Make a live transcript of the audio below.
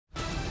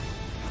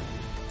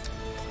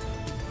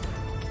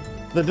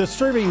The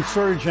disturbing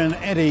surge in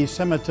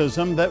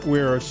anti-Semitism that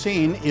we're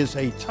seeing is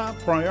a top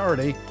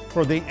priority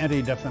for the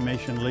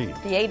Anti-Defamation League.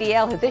 The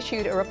ADL has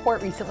issued a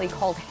report recently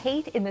called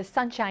Hate in the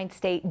Sunshine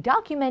State,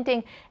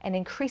 documenting an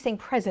increasing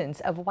presence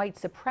of white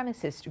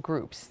supremacist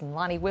groups.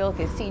 Lonny Wilk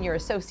is Senior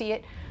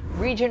Associate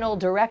Regional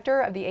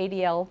Director of the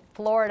ADL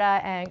Florida,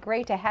 and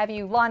great to have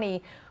you.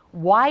 Lonny,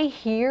 why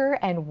here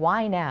and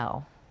why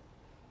now?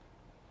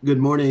 Good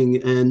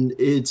morning, and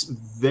it's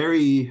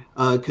very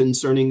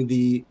concerning,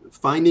 the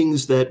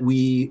findings that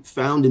we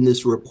found in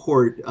this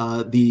report.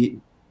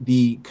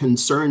 The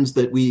concerns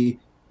that we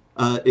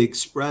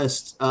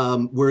expressed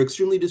were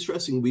extremely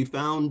distressing. We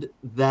found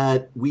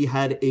that we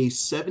had a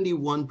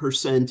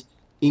 71%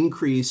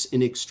 increase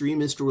in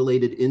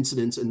extremist-related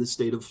incidents in the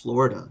state of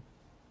Florida.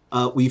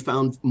 We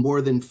found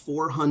more than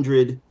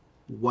 400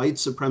 white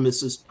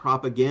supremacist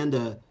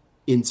propaganda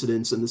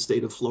incidents in the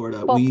state of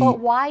Florida. But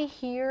why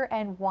here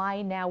and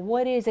why now?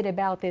 What is it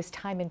about this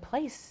time and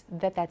place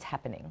that's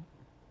happening?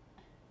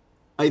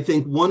 I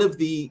think one of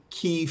the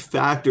key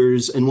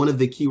factors and one of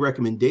the key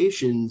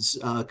recommendations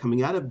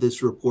coming out of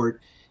this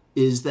report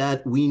is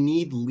that we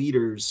need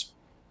leaders,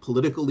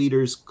 political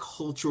leaders,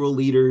 cultural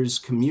leaders,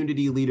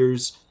 community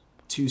leaders,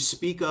 to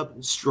speak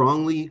up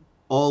strongly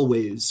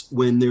always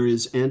when there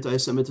is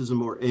anti-Semitism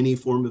or any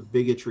form of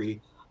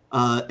bigotry.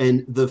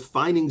 And the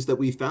findings that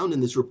we found in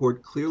this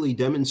report clearly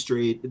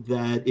demonstrate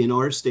that in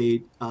our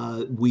state,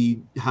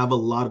 we have a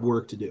lot of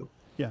work to do.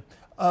 Yeah.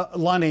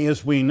 Lonny,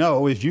 as we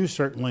know, as you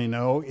certainly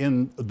know,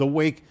 in the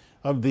wake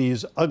of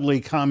these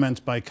ugly comments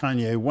by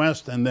Kanye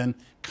West and then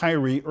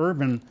Kyrie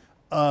Irving,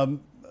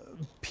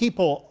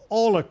 people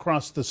all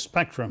across the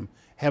spectrum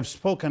have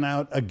spoken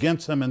out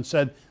against them and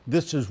said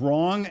this is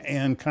wrong,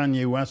 and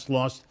Kanye West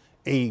lost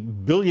a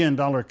 $1 billion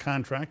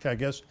contract, I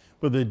guess,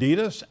 with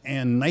Adidas,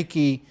 and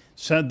Nike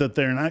said that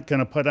they're not going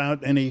to put out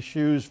any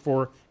shoes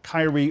for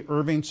Kyrie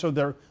Irving. So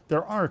there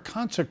are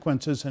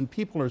consequences, and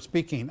people are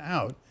speaking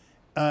out.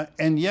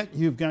 And yet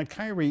you've got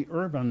Kyrie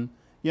Irving,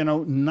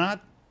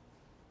 not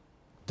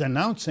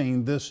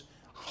denouncing this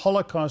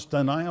Holocaust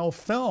denial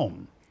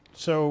film.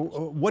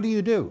 So what do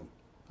you do?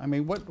 I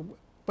mean,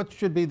 what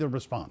should be the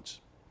response?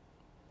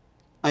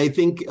 I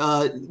think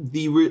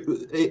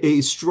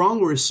a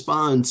strong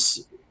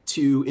response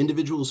to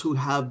individuals who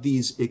have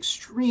these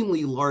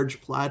extremely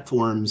large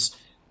platforms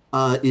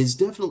is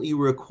definitely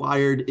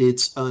required.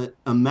 It's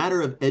a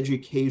matter of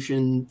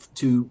education,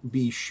 to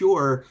be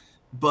sure,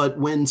 but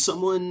when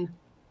someone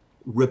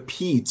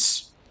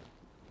repeats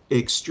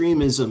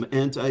extremism,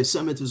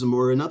 anti-Semitism,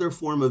 or another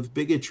form of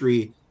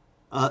bigotry,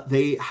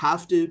 they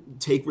have to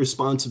take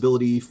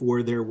responsibility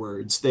for their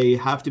words. They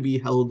have to be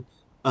held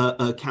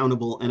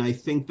accountable. And I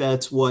think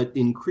that's what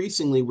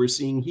increasingly we're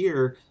seeing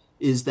here,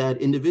 is that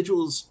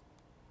individuals,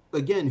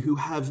 again, who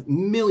have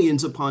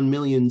millions upon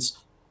millions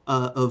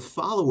of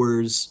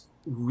followers,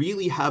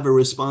 really have a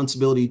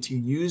responsibility to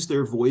use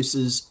their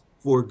voices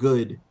for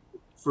good,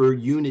 for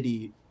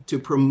unity, to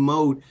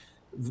promote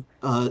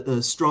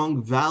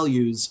strong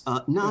values,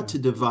 not to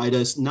divide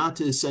us, not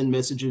to send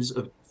messages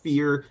of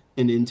fear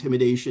and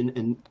intimidation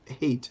and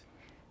hate.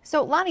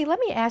 So, Lonny, let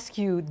me ask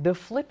you the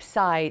flip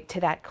side to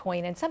that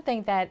coin, and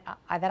something that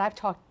I've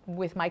talked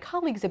with my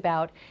colleagues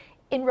about.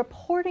 In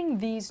reporting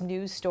these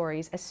news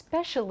stories,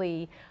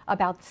 especially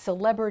about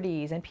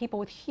celebrities and people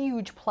with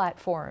huge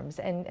platforms,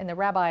 and the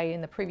rabbi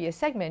in the previous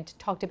segment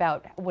talked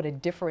about what a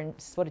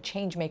difference, what a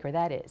change maker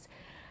that is.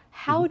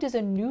 How does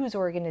a news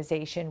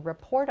organization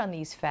report on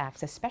these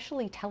facts,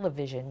 especially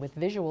television with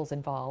visuals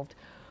involved,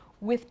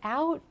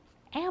 without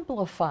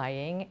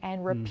amplifying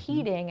and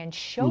repeating and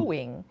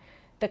showing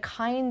the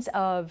kinds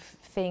of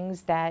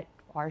things that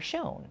are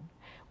shown,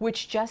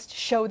 which just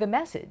show the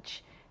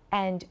message,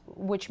 and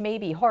which may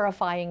be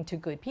horrifying to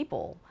good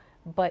people,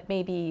 but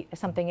maybe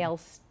something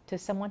else to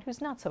someone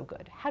who's not so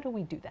good? How do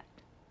we do that?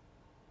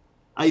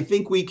 I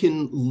think we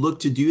can look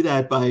to do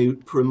that by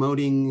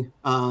promoting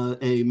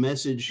a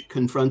message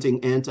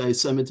confronting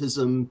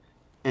anti-Semitism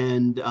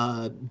and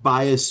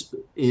bias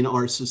in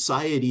our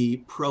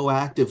society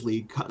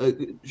proactively,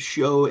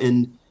 show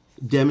and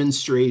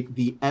demonstrate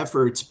the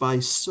efforts by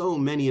so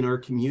many in our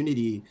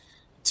community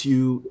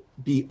to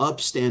be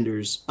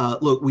upstanders.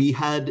 Look, we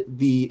had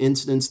the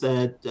incidents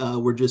that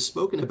were just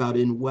spoken about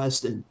in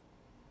Weston.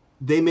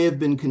 They may have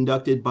been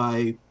conducted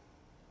by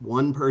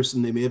one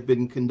person, they may have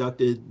been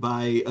conducted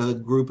by a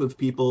group of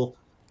people.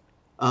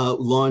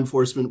 Law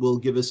enforcement will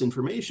give us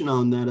information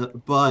on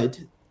that, but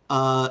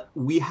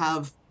we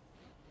have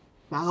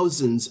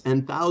thousands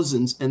and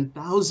thousands and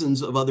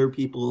thousands of other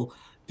people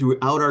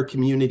throughout our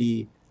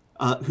community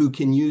who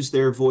can use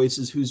their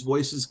voices, whose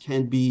voices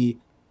can be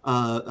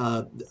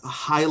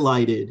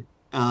highlighted.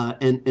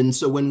 And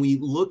so when we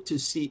look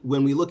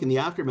in the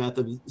aftermath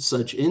of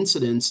such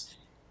incidents,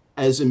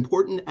 as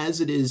important as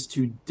it is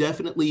to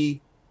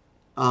definitely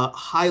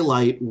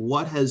highlight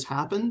what has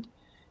happened,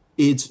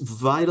 it's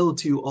vital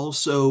to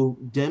also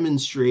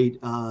demonstrate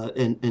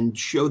and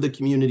show the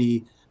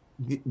community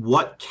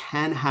what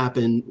can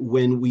happen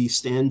when we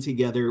stand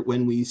together,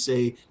 when we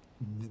say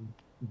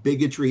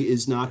bigotry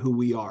is not who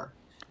we are.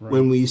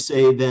 when we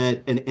say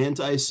that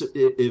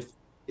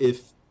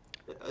if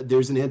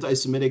there's an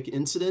anti-Semitic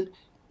incident,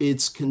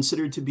 it's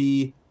considered to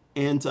be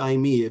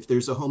anti-me. If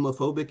there's a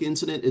homophobic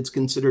incident, it's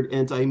considered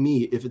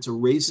anti-me. If it's a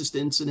racist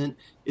incident,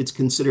 it's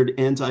considered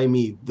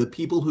anti-me. The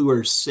people who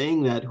are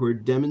saying that, who are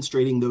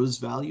demonstrating those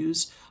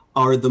values,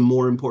 are the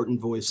more important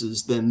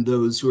voices than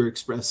those who are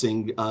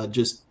expressing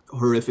just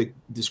horrific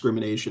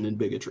discrimination and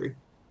bigotry.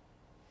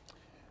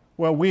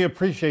 Well, we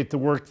appreciate the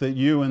work that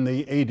you and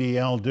the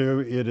ADL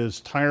do. It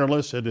is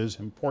tireless, it is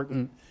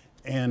important,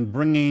 and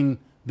bringing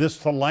this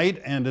to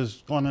light, and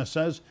as Glenna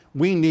says,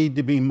 we need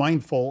to be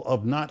mindful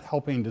of not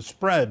helping to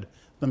spread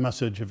the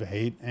message of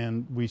hate,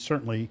 and we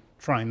certainly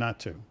try not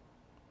to.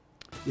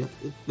 Yeah,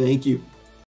 thank you.